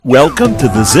Welcome to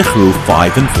the Zichru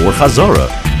 5 and 4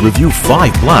 Chazorah. Review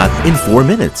 5 Blat in 4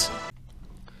 minutes.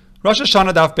 Rosh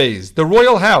Hashana Daf Beis. The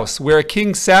royal house, where a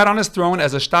king sat on his throne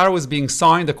as a shtar was being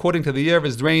signed according to the year of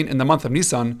his reign in the month of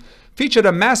Nisan, featured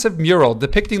a massive mural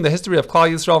depicting the history of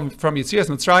Klal Yisrael from Yetzias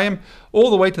Mitzrayim all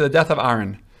the way to the death of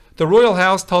Aaron. The royal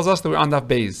house tells us that we're on Daf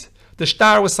Beis. The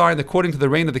shtar was signed according to the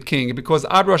reign of the king because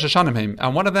Ab Rosh Hashanah,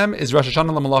 and one of them is Rosh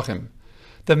Hashana L'Malachim.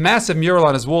 The massive mural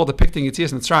on his wall depicting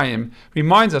Yetzias Mitzrayim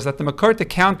reminds us that the makor to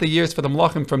count the years for the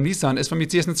Malachim from Nisan is from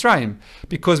Yetzias Mitzrayim,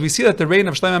 because we see that the reign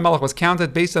of Shlomo Melech was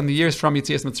counted based on the years from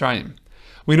Yetzias Mitzrayim.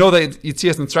 We know that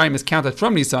Yetzias Mitzrayim is counted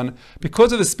from Nisan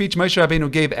because of the speech Moshe Rabbeinu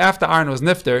gave after Aaron was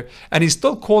nifter, and he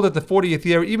still called it the 40th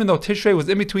year even though Tishrei was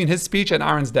in between his speech and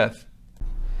Aaron's death.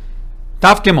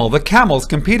 Daf Gimel, the camels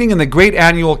competing in the great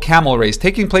annual camel race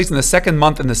taking place in the second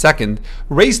month in the second,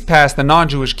 raced past the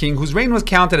non-Jewish king whose reign was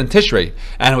counted in Tishrei,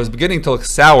 and it was beginning to look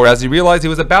sour as he realized he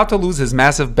was about to lose his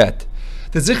massive bet.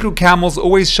 The Zichru camels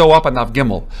always show up on Daf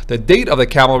Gimel. The date of the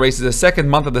camel race is the second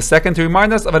month of the second to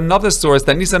remind us of another source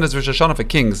that Nisan is Rosh Hashanah for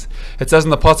kings. It says in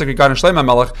the pasuk regarding Shlomo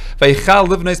Melech, "Veichal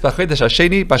livnes b'chodesh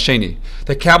hasheni b'sheni."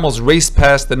 The camels raced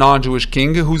past the non-Jewish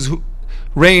king whose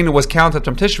reign was counted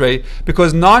from Tishrei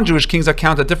because non-Jewish kings are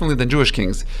counted differently than Jewish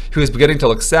kings. He was beginning to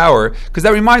look sour because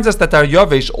that reminds us that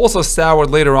Daryavish also soured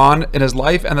later on in his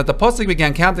life and that the pasuk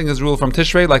began counting his rule from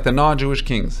Tishrei like the non-Jewish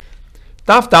kings.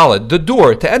 Daf Daled, the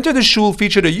door to enter the shul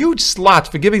featured a huge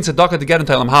slot for giving tzedakah to get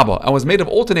into Elam Haba and was made of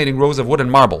alternating rows of wood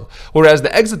and marble, whereas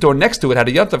the exit door next to it had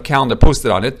a Yontav calendar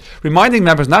posted on it, reminding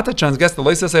members not to transgress the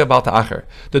Leisasei about Ta'acher.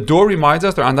 The door reminds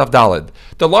us they're on Daf Daled.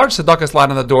 The large tzedakah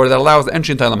slot on the door that allows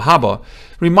entry into Elam Haba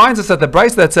reminds us that the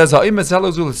brayso that says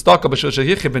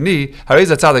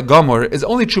is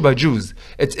only true by Jews.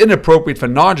 It's inappropriate for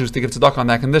non-Jews to give tzedakah on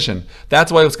that condition.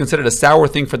 That's why it was considered a sour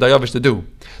thing for Daryavish to do.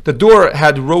 The door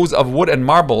had rows of wood and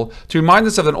marble to remind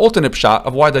us of an alternate shot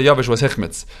of why Daryavish was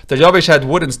hichmitz. Daryavish had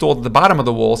wood installed at the bottom of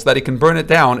the wall so that he can burn it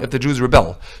down if the Jews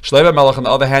rebel. Shlomo Melech, on the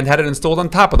other hand, had it installed on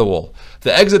top of the wall.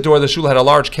 The exit door of the shul had a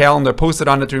large calendar posted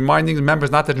on it reminding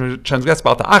members not to transgress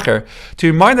about the Acher,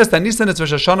 to remind us that Nisan is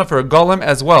Rosh Hashanah for a golem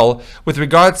as well, with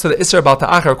regards to the Isser about the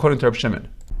Acher according to Reb Shimon.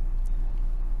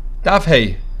 Daf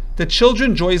Hey. The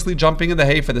children joyously jumping in the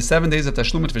hay for the 7 days of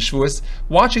Tashlumit V'Shvuos,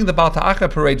 watching the Baal Ta'acha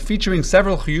parade featuring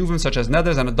several chiyuvim such as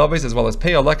neders and adaves as well as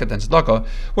pei aleket and tzedakah,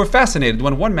 were fascinated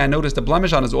when one man noticed a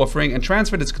blemish on his offering and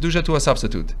transferred its kedusha to a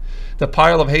substitute. The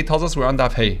pile of hay tells us we're on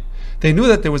Daf Hey. They knew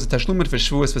that there was a Tashlumit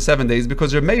V'Shvuos for 7 days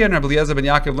because Reb Meir and Reb Eliezer ben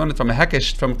Yaakov learned it from a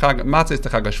hekesh from Chag Matzos to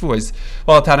Chag HaShvuos,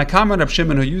 while Tanna Kama and Reb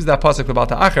Shimon, who used that pasuk for Baal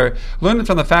Ta'acher, learned it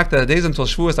from the fact that the days until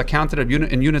Shvuos are counted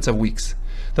in units of weeks.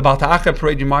 The Baal Ta'acher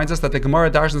parade reminds us that the Gemara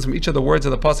darshans from each of the words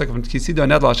of the pasuk from Kisido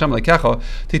Nedla Hashem Lekecha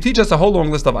to teach us a whole long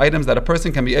list of items that a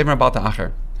person can be even Baal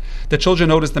Ta'acher. The children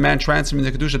noticed the man transferring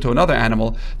the kedusha to another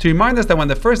animal to remind us that when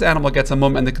the first animal gets a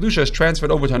mum and the kedusha is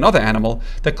transferred over to another animal,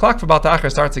 the clock for Baal Ta'acher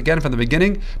starts again from the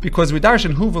beginning because we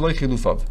darshan hu v'lo chilufav.